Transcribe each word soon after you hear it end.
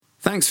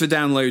Thanks for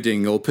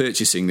downloading or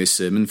purchasing this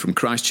sermon from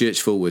Christ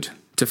Church Fulwood.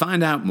 To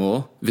find out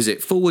more, visit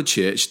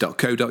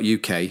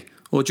fulwoodchurch.co.uk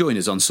or join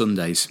us on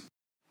Sundays.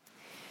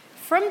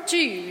 From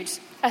Jude,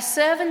 a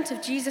servant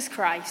of Jesus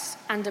Christ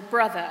and a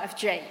brother of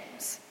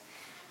James.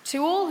 To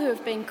all who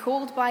have been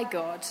called by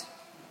God,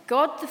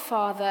 God the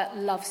Father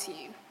loves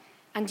you,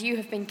 and you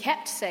have been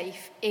kept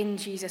safe in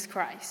Jesus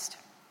Christ.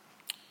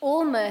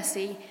 All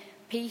mercy,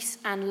 peace,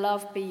 and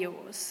love be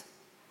yours.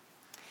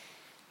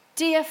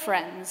 Dear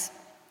friends,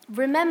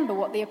 remember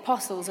what the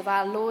apostles of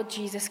our Lord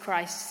Jesus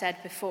Christ said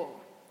before.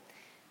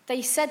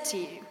 They said to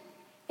you,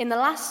 "In the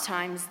last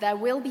times there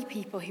will be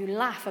people who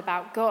laugh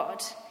about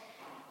God.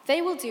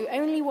 They will do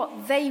only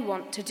what they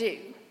want to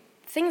do,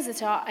 things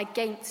that are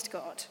against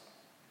God.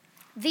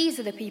 These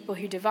are the people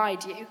who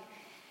divide you.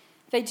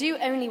 They do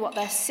only what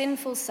their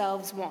sinful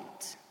selves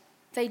want.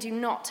 They do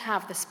not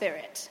have the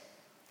Spirit.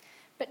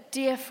 But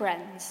dear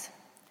friends,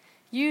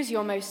 use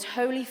your most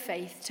holy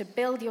faith to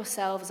build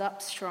yourselves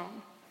up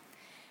strong.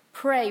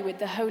 Pray with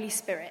the Holy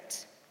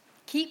Spirit.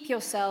 Keep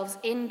yourselves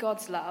in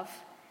God's love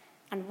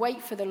and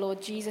wait for the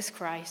Lord Jesus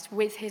Christ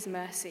with his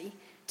mercy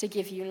to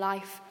give you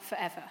life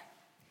forever."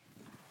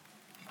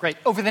 Great.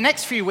 Over the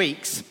next few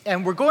weeks,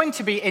 we're going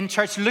to be in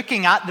church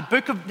looking at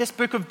this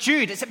book of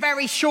Jude. It's a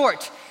very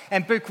short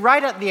book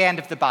right at the end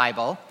of the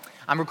Bible,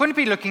 and we're going to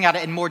be looking at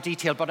it in more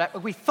detail,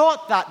 but we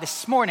thought that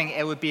this morning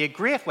it would be a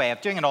great way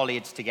of doing it all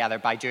aids together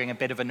by doing a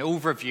bit of an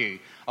overview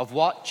of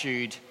what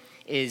Jude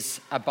is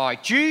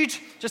about. Jude,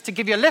 just to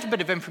give you a little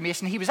bit of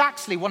information, he was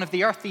actually one of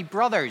the earthly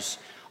brothers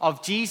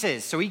of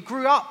Jesus. So he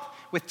grew up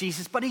with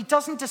Jesus, but he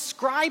doesn't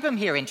describe him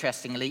here,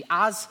 interestingly,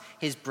 as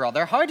his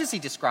brother. How does he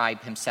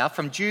describe himself?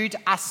 From Jude,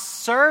 a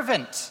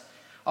servant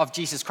of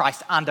Jesus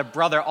Christ and a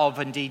brother of,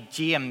 indeed,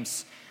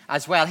 James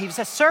as well. He was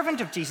a servant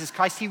of Jesus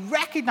Christ. He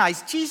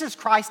recognized Jesus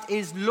Christ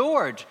is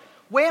Lord.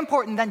 Way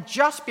important than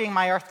just being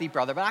my earthly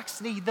brother, but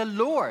actually the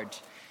Lord.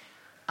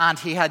 And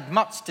he had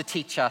much to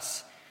teach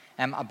us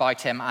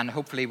about him, and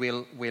hopefully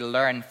we'll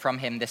learn from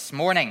him this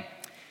morning.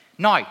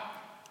 Now,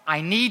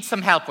 I need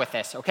some help with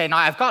this. Okay, now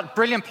I've got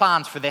brilliant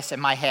plans for this in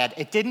my head.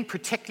 It didn't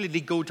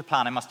particularly go to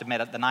plan, I must admit,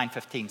 at the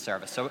 9:15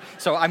 service.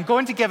 So I'm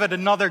going to give it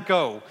another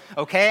go,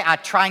 okay,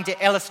 at trying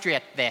to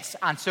illustrate this.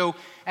 And so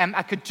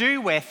I could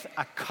do with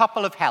a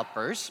couple of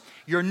helpers.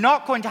 You're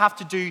not going to have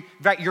to do,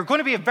 you're going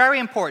to be very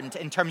important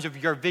in terms of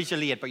your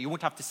visual aid, but you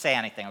won't have to say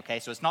anything, okay?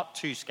 So it's not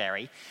too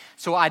scary.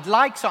 So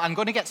I'm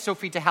going to get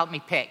Sophie to help me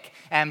pick.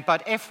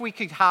 But if we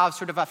could have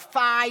sort of a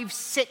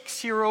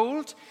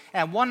 5-6-year-old,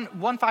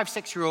 one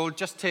 5-6-year-old,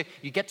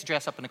 you get to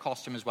dress up in a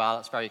costume as well.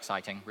 It's very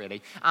exciting,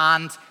 really.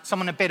 And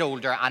someone a bit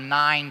older, a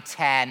 9,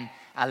 10,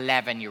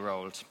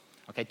 11-year-old.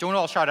 Okay, don't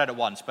all shout out at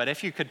once, but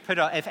if you could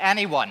if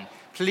anyone,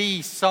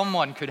 please,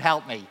 someone could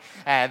help me,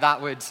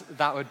 that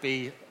would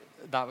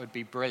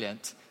be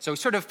brilliant. So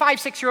sort of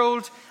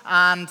 5-6-year-old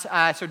and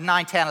sort of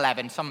 9, 10,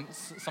 11,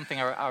 something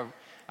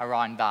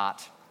around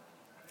that.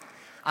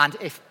 And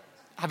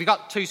have you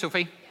got two,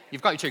 Sophie?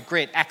 You've got two.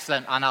 Great,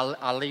 excellent. And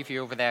I'll leave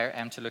you over there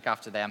to look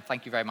after them.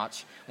 Thank you very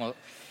much. Well,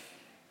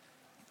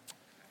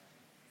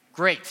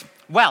 great.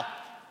 Well,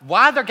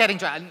 while they're getting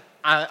dressed,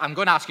 I'm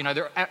going to ask you now.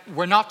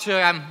 We're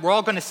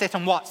all going to sit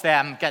and watch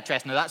them get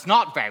dressed. No, that's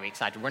not very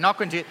exciting. We're not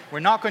going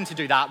to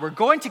do that. We're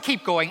going to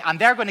keep going, and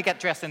they're going to get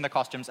dressed in their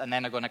costumes, and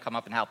then they're going to come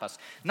up and help us.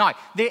 Now,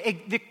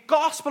 the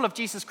gospel of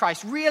Jesus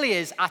Christ really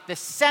is at the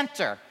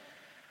center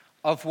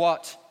of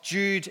what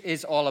Jude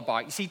is all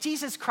about. You see,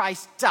 Jesus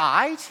Christ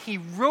died, he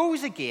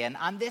rose again,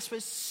 and this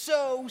was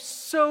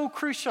so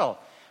crucial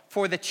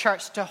for the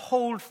church to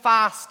hold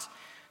fast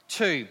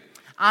to.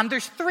 And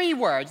there's three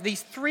words,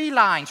 these three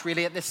lines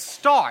really at the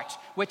start,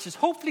 which is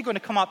hopefully going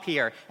to come up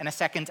here in a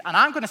second, and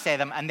I'm going to say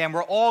them, and then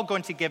we're all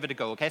going to give it a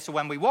go, okay? So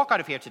when we walk out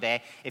of here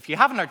today, if you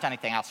haven't learned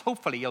anything else,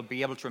 hopefully you'll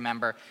be able to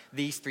remember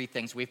these three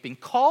things. We've been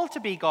called to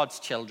be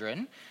God's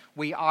children,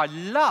 we are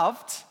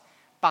loved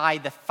by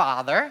the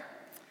Father,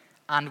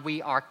 and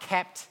we are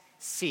kept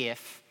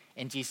safe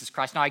in Jesus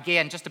Christ. Now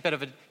again, just a bit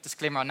of a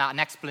disclaimer on that, an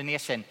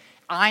explanation.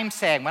 I'm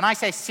saying, when I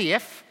say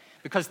safe,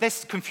 because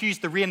this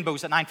confused the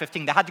rainbows at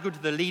 9:15, they had to go to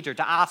the leader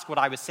to ask what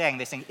I was saying.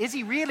 They're saying, is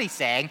he really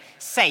saying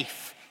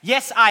safe?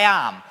 Yes, I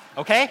am.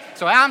 Okay?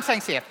 So I am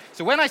saying safe.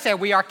 So when I say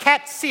we are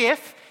kept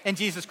safe in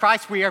Jesus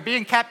Christ, we are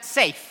being kept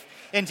safe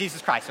in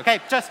Jesus Christ. Okay?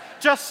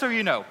 Just so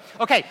you know.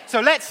 Okay,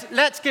 so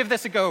let's give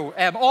this a go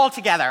all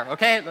together.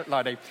 Okay,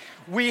 Lottie?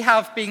 We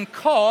have been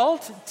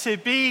called to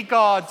be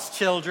God's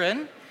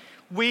children.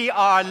 We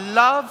are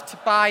loved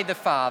by the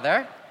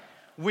Father.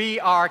 We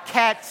are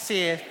kept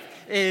safe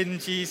in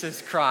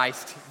Jesus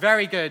Christ.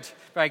 Very good,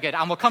 very good.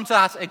 And we'll come to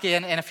that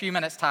again in a few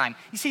minutes' time.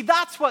 You see,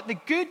 that's what the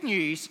good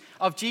news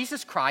of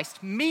Jesus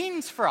Christ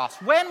means for us.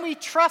 When we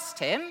trust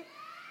him,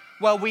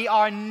 well, we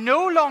are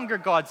no longer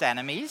God's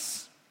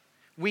enemies.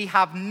 We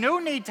have no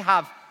need to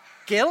have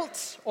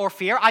guilt or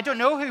fear. I don't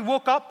know who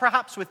woke up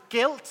perhaps with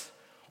guilt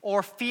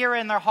or fear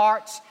in their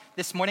hearts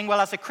this morning.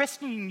 Well, as a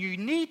Christian, you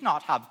need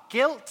not have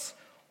guilt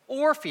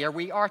or fear.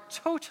 We are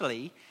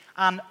totally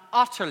and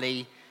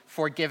utterly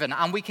forgiven.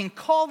 And we can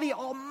call the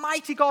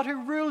Almighty God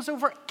who rules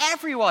over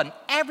everyone,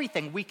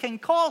 everything, we can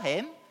call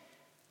him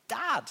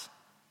Dad.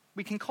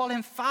 We can call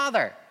him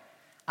Father.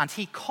 And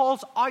he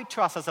calls out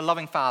to us as a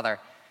loving Father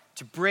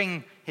to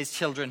bring his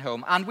children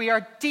home. And we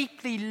are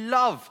deeply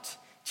loved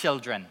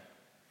children.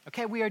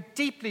 Okay, we are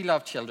deeply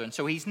loved children.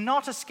 So he's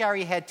not a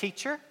scary head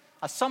teacher,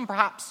 as some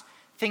perhaps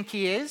think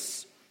he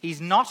is.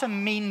 He's not a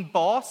mean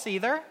boss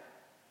either.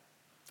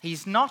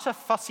 He's not a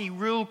fussy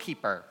rule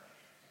keeper.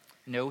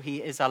 No, he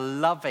is a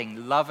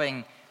loving,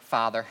 loving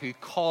Father who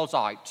calls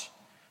out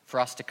for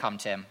us to come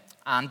to him.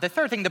 And the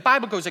third thing, the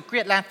Bible goes at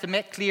great length to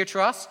make clear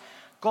to us,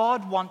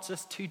 God wants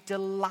us to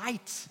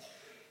delight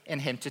in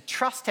him, to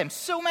trust him.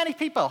 So many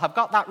people have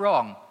got that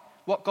wrong,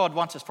 what God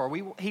wants us for.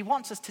 He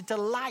wants us to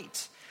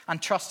delight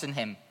and trust in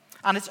him.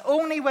 And it's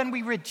only when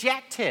we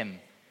reject him,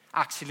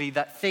 actually,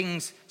 that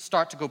things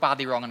start to go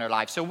badly wrong in our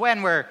lives. So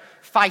when we're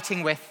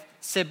fighting with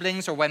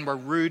siblings, or when we're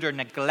rude or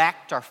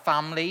neglect our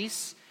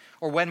families,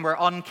 or when we're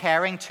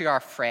uncaring to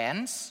our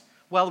friends,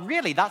 well,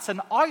 really, that's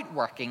an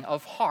outworking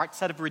of hearts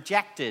that have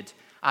rejected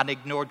and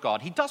ignored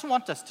God. He doesn't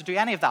want us to do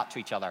any of that to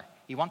each other.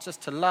 He wants us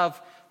to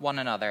love one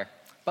another.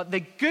 But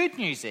the good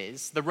news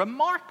is, the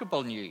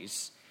remarkable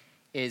news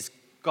is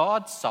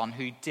God's Son,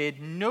 who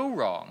did no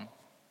wrong,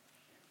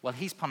 well,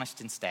 he's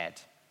punished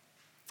instead.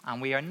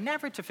 And we are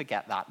never to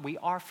forget that. We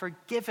are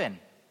forgiven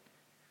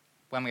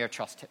when we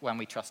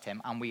trust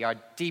him, and we are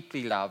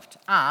deeply loved.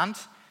 And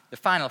the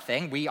final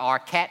thing, we are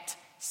kept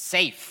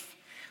safe.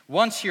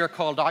 Once you're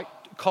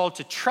called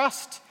to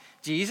trust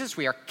Jesus,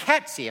 we are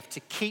kept safe to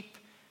keep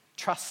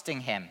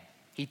trusting him.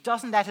 He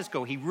doesn't let us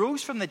go. He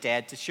rose from the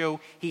dead to show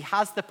he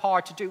has the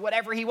power to do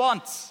whatever he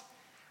wants.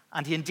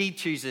 And he indeed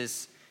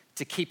chooses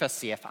to keep us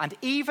safe. And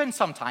even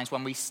sometimes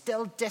when we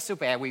still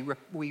disobey,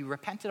 we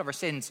repented of our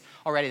sins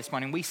already this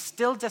morning, we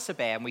still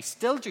disobey and we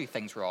still do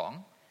things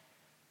wrong,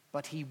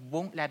 but he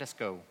won't let us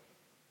go.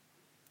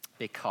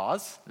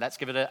 Because, let's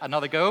give it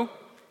another go.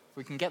 If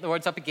we can get the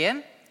words up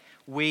again.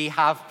 We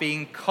have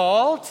been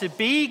called to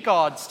be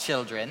God's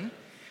children.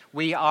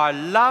 We are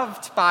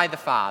loved by the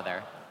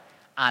Father.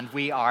 And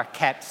we are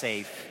kept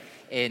safe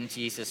in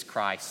Jesus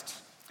Christ.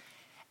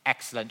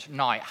 Excellent.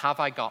 Now, have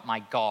I got my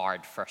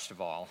guard, first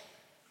of all?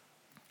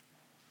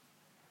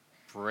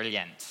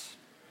 Brilliant.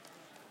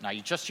 Now,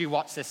 you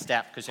watch this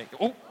step, because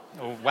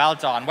well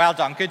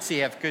done, good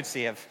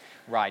save.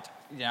 Right,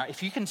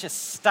 if you can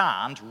just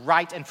stand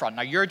right in front.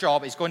 Now, your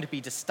job is going to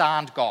be to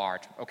stand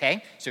guard,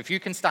 okay? So if you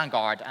can stand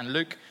guard and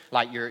look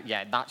like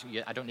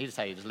I don't need to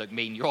tell you to look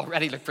mean. You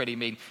already look pretty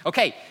mean.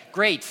 Okay,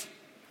 great.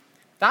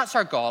 That's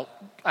our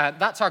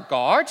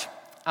guard,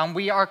 and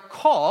we are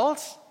called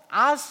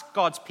as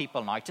God's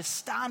people now to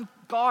stand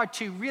guard,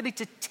 to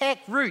take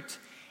root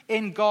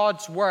in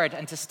God's word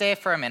and to stay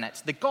for a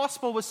minute. The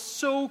gospel was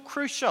so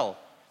crucial.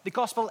 The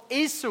gospel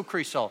is so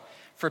crucial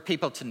for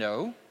people to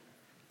know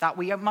that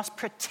we must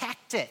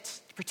protect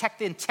it, protect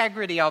the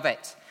integrity of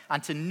it,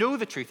 and to know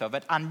the truth of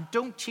it, and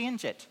don't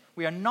change it.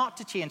 We are not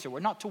to change it. We're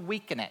not to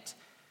weaken it,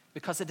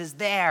 because it is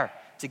there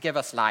to give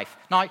us life.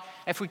 Now,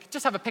 if we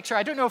just have a picture,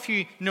 I don't know if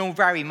you know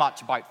very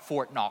much about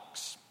Fort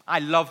Knox. I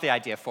love the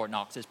idea of Fort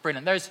Knox. It's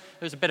brilliant. There's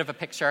a bit of a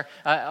picture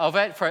of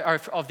it,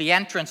 of the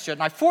entrance to it.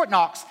 Now, Fort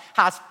Knox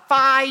has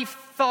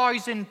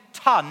 5,000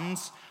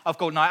 tons of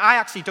gold. Now, I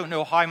actually don't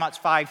know how much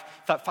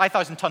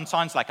 5,000 tons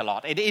sounds like a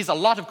lot. It is a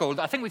lot of gold.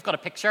 I think we've got a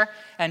picture,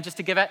 and just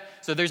to give it.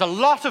 So there's a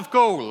lot of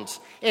gold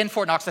in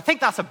Fort Knox. I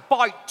think that's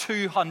about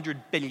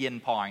 200 billion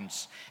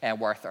pounds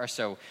worth or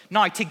so.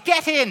 Now, to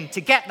get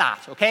that,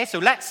 okay, so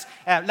let's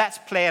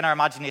play in our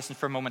imagination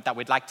for a moment that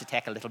we'd like to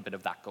take a little bit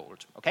of that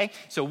gold, okay?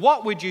 So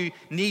what would you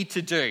need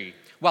to do?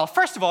 Well,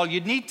 first of all,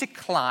 you'd need to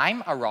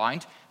climb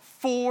around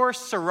 4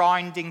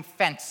 surrounding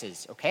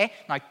fences, okay?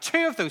 Now,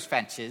 2 of those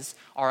fences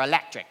are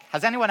electric.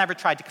 Has anyone ever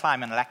tried to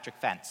climb an electric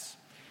fence?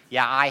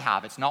 Yeah, I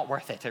have. It's not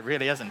worth it. It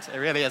really isn't.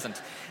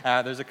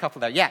 There's a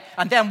couple there. Yeah.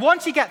 And then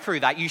once you get through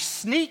that, you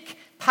sneak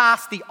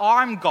past the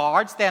armed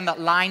guards then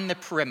that line the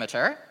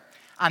perimeter,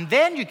 and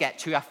then you get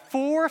to a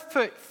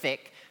 4-foot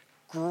thick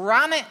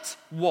granite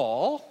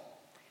wall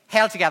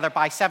held together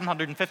by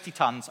 750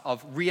 tons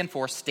of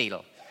reinforced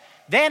steel.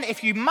 Then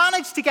if you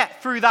manage to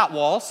get through that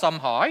wall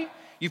somehow,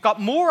 you've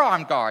got more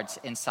armed guards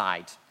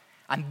inside.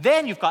 And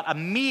then you've got a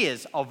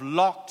maze of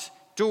locked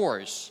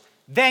doors.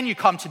 Then you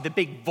come to the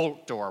big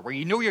vault door, where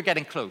you know you're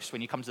getting close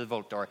when you come to the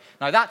vault door.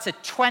 Now, that's a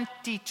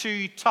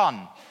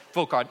 22-ton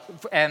vault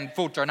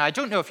door. Now, I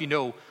don't know if you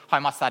know how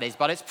much that is,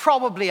 but it's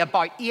probably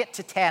about 8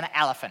 to 10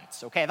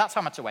 elephants. Okay, that's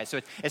how much it weighs.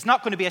 So it's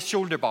not going to be a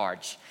shoulder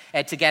barge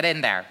to get in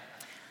there.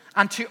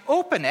 And to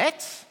open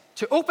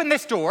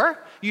this door,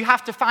 you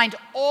have to find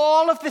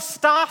all of the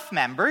staff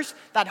members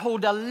that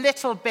hold a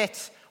little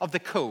bit of the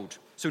code.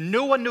 So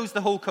no one knows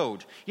the whole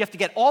code. You have to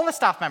get all the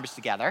staff members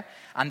together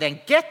and then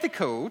get the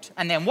code.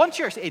 And then once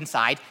you're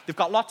inside, they've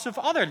got lots of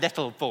other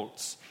little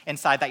vaults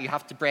inside that you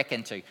have to break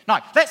into.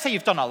 Now, let's say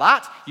you've done all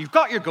that. You've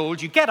got your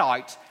gold. You get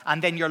out.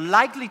 And then you're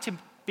likely to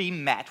be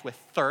met with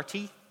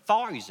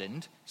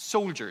 30,000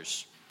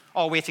 soldiers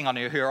all waiting on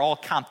you, who are all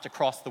camped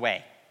across the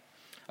way.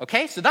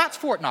 Okay, so that's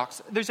Fort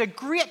Knox. There's a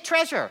great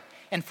treasure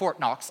in Fort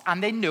Knox,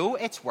 and they know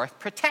it's worth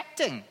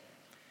protecting.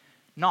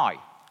 Now,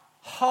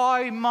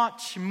 how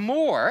much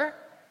more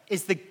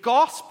is the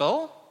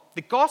gospel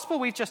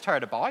we've just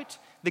heard about,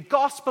 the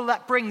gospel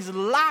that brings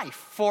life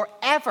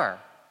forever?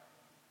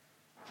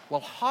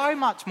 Well, how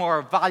much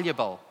more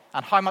valuable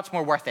and how much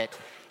more worth it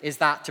is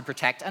that to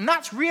protect? And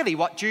that's really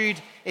what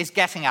Jude is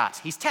getting at.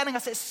 He's telling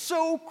us it's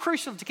so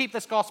crucial to keep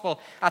this gospel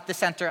at the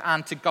center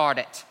and to guard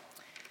it.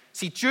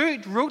 See,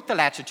 Jude wrote the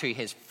letter to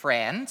his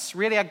friends,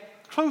 really a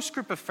close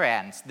group of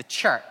friends, the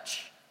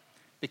church,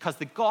 because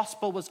the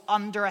gospel was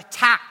under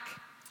attack.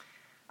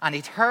 And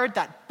he'd heard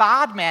that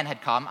bad men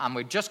had come, and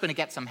we're just going to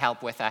get some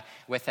help with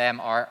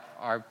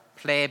our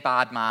play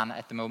bad man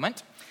at the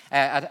moment,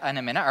 in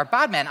a minute, our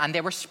bad men, and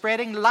they were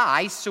spreading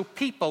lies so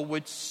people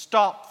would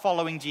stop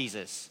following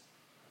Jesus.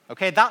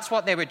 Okay, that's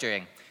what they were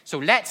doing. So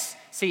let's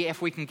see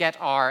if we can get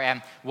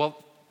our,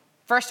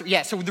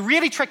 so the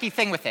really tricky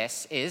thing with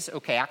this is,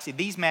 okay, actually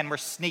these men were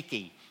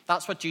sneaky.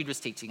 That's what Jude was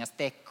teaching us.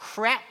 They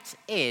crept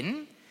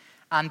in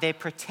and they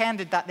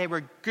pretended that they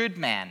were good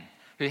men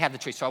who had the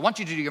truth. So I want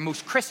you to do your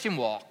most Christian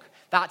walk.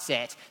 That's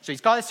it. So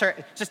he's got this,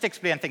 just to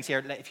explain things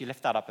here, if you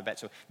lift that up a bit.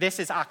 So this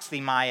is actually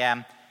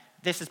my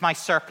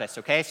surplice,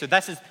 okay? So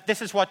this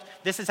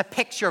is a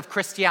picture of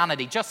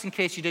Christianity, just in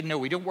case you didn't know.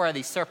 We don't wear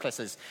these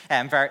surplices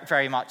very,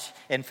 very much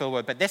in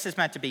Fullwood, but this is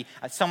meant to be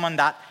someone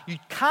that you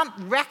can't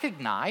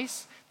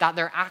recognize that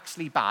they're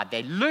actually bad.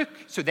 They look,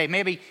 so they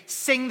maybe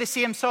sing the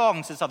same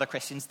songs as other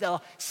Christians.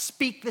 They'll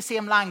speak the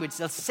same language.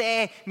 They'll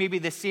say maybe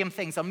the same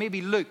things. They'll maybe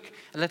look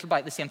a little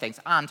bit the same things.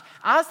 And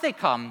as they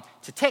come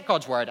to take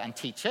God's word and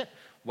teach it,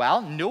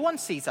 well, no one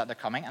sees that they're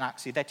coming. And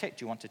actually, do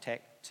you want to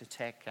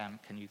take,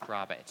 can you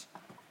grab it?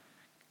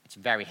 It's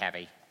very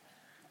heavy.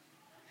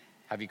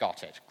 Have you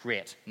got it?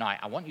 Great. Now,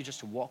 I want you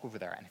just to walk over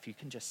there. And if you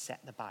can just set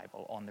the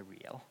Bible on the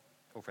rail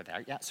over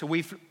there. Yeah, so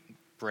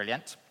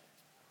brilliant.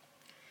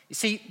 You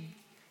see,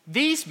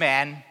 these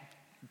men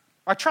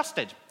are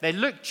trusted. They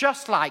look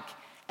just like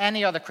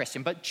any other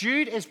Christian. But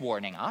Jude is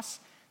warning us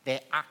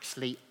they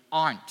actually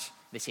aren't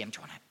the same. Do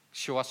you want to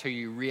show us who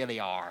you really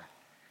are?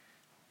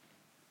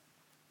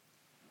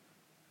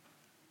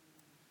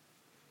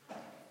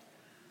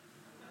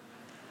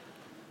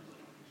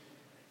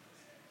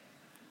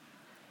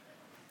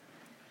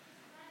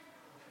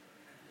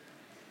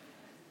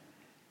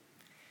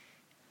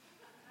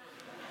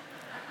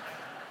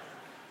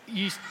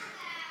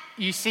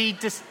 You see,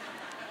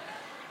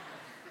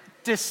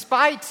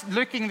 despite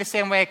looking the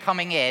same way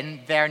coming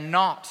in, they're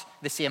not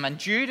the same. And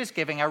Jude is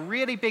giving a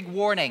really big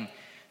warning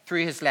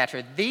through his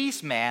letter.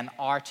 These men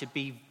are to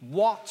be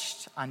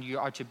watched, and you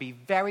are to be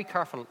very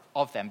careful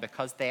of them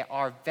because they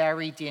are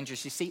very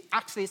dangerous. You see,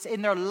 actually, it's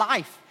in their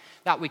life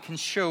that we can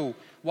show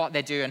what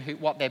they do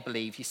and what they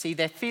believe. You see,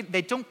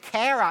 they don't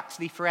care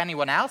actually for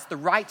anyone else, the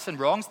rights and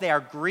wrongs. They are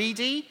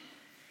greedy.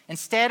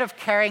 Instead of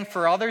caring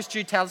for others,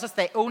 Jude tells us,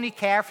 they only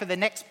care for the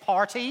next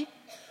party.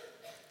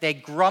 They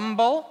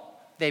grumble.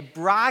 They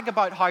brag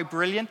about how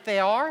brilliant they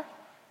are.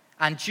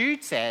 And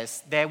Jude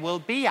says they will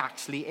be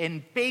actually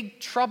in big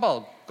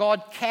trouble.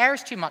 God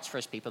cares too much for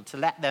his people to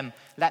let them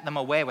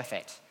away with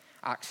it.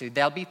 Actually,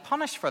 they'll be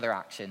punished for their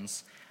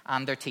actions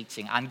and their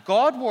teaching. And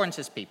God warns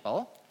his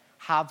people,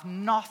 have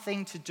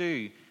nothing to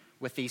do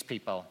with these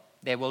people.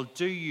 They will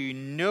do you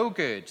no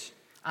good.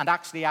 And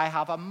actually, I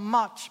have a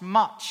much,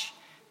 much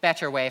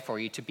better way for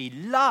you to be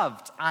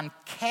loved and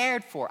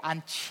cared for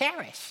and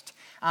cherished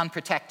and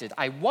protected.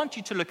 I want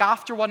you to look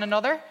after one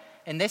another.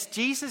 In this,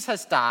 Jesus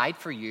has died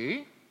for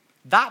you.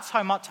 That's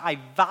how much I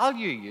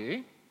value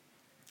you.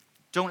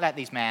 Don't let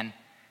these men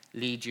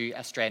lead you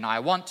astray. Now, I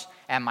want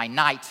my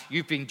knight.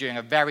 You've been doing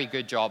a very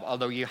good job,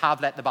 although you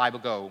have let the Bible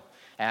go.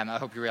 I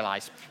hope you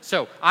realize.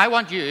 So I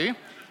want you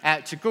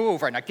to go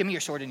over. Now, give me your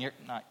sword and your...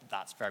 No,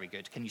 that's very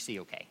good. Can you see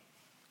okay?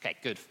 Okay,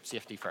 good.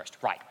 Safety first.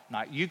 Right.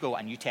 Now, you go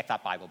and you take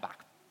that Bible back,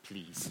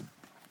 please.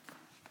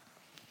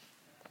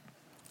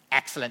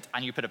 Excellent.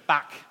 And you put it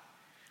back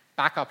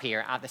up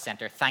here at the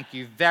center. Thank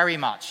you very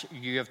much.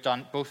 You have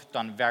both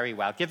done very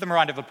well. Give them a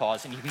round of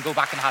applause, and you can go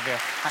back and have your...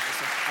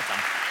 done.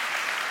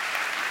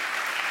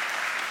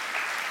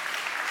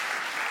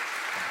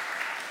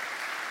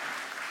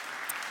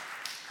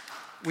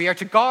 We are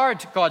to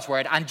guard God's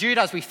word, and Jude,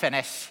 as we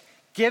finish,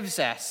 gives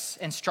us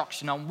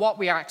instruction on what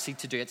we are actually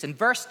to do. It's in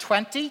verse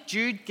 20.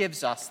 Jude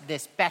gives us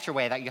this better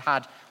way that you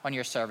had on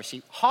your service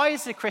sheet. How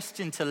is a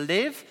Christian to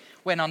live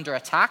when under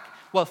attack?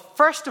 Well,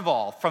 first of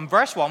all, from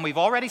verse 1, we've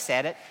already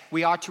said it,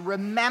 we are to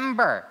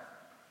remember.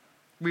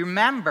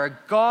 Remember,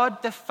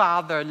 God the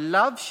Father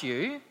loves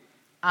you,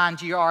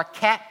 and you are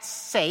kept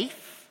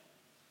safe.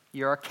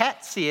 You are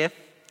kept safe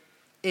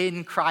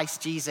in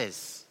Christ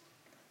Jesus.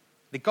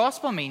 The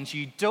gospel means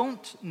you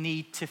don't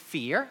need to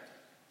fear.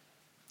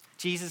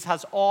 Jesus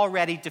has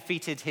already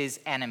defeated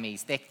his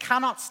enemies. They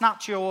cannot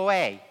snatch you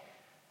away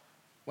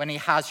when he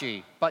has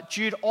you. But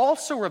Jude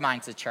also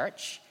reminds the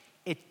church,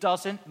 it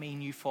doesn't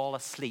mean you fall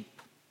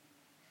asleep.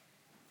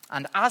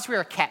 And as we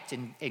are kept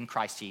in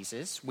Christ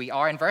Jesus, we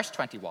are, in verse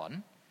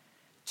 21,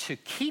 to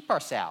keep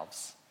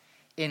ourselves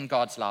in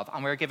God's love.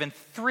 And we're given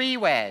 3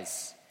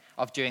 ways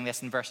of doing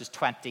this in verses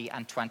 20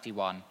 and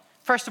 21.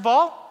 First of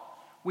all,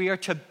 we are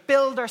to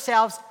build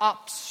ourselves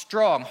up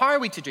strong. How are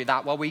we to do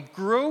that? Well, we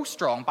grow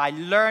strong by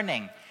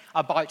learning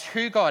about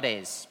who God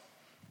is.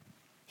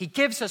 He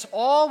gives us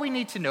all we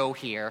need to know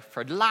here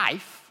for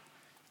life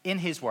in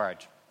his word.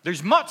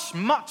 There's much,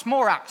 much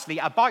more actually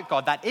about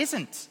God that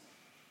isn't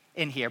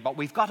in here, but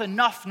we've got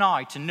enough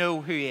now to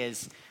know who he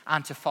is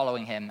and to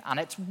following him. And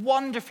it's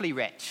wonderfully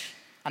rich,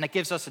 and it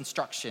gives us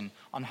instruction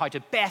on how to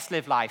best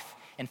live life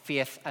in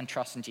faith and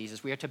trust in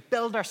Jesus. We are to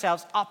build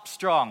ourselves up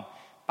strong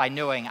by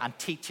knowing and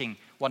teaching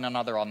one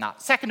another on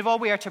that. Second of all,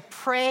 we are to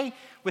pray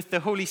with the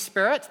Holy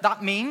Spirit.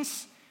 That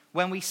means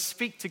when we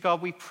speak to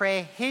God, we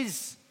pray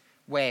his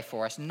way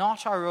for us,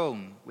 not our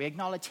own. We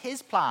acknowledge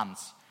his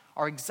plans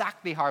are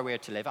exactly how we are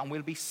to live, and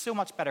we'll be so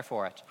much better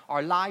for it.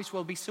 Our lives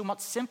will be so much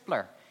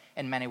simpler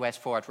in many ways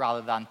for it,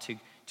 rather than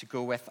to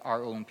go with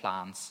our own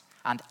plans.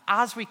 And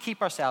as we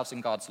keep ourselves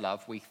in God's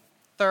love,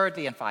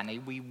 thirdly and finally,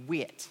 we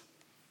wait.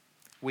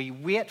 We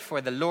wait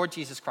for the Lord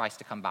Jesus Christ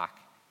to come back.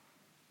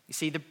 You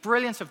see, the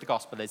brilliance of the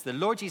gospel is the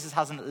Lord Jesus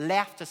hasn't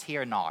left us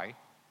here now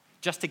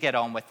just to get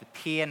on with the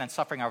pain and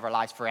suffering of our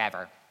lives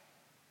forever.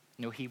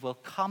 No, he will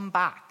come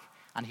back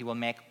and he will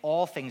make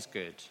all things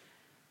good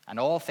and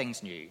all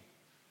things new.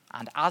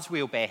 And as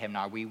we obey him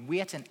now, we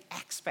wait in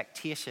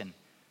expectation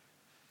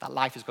that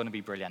life is going to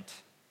be brilliant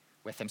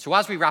with him. So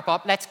as we wrap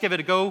up, let's give it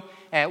a go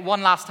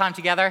one last time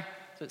together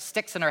so it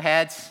sticks in our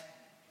heads.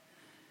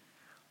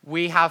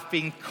 We have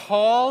been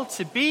called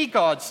to be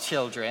God's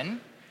children.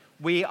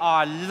 We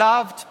are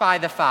loved by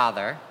the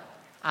Father,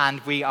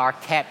 and we are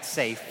kept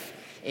safe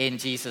in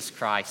Jesus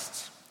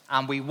Christ.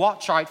 And we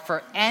watch out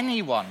for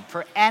anyone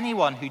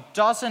who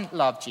doesn't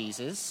love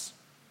Jesus,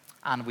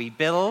 and we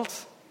build,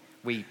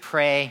 we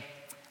pray,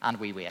 and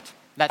we wait.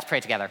 Let's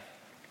pray together.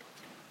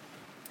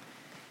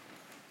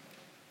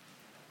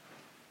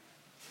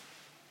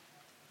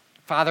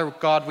 Father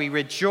God, we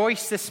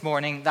rejoice this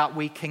morning that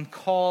we can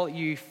call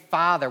you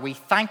Father. We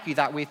thank you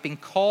that we've been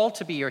called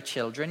to be your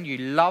children. You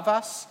love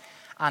us,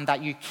 and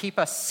that you keep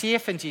us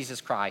safe in Jesus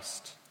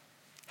Christ.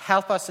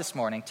 Help us this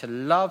morning to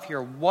love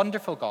your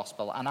wonderful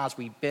gospel, and as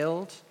we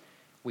build,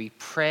 we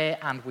pray,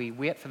 and we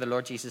wait for the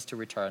Lord Jesus to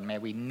return. May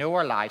we know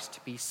our lives to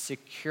be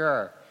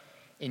secure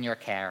in your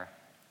care.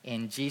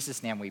 In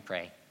Jesus' name we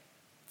pray.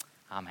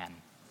 Amen.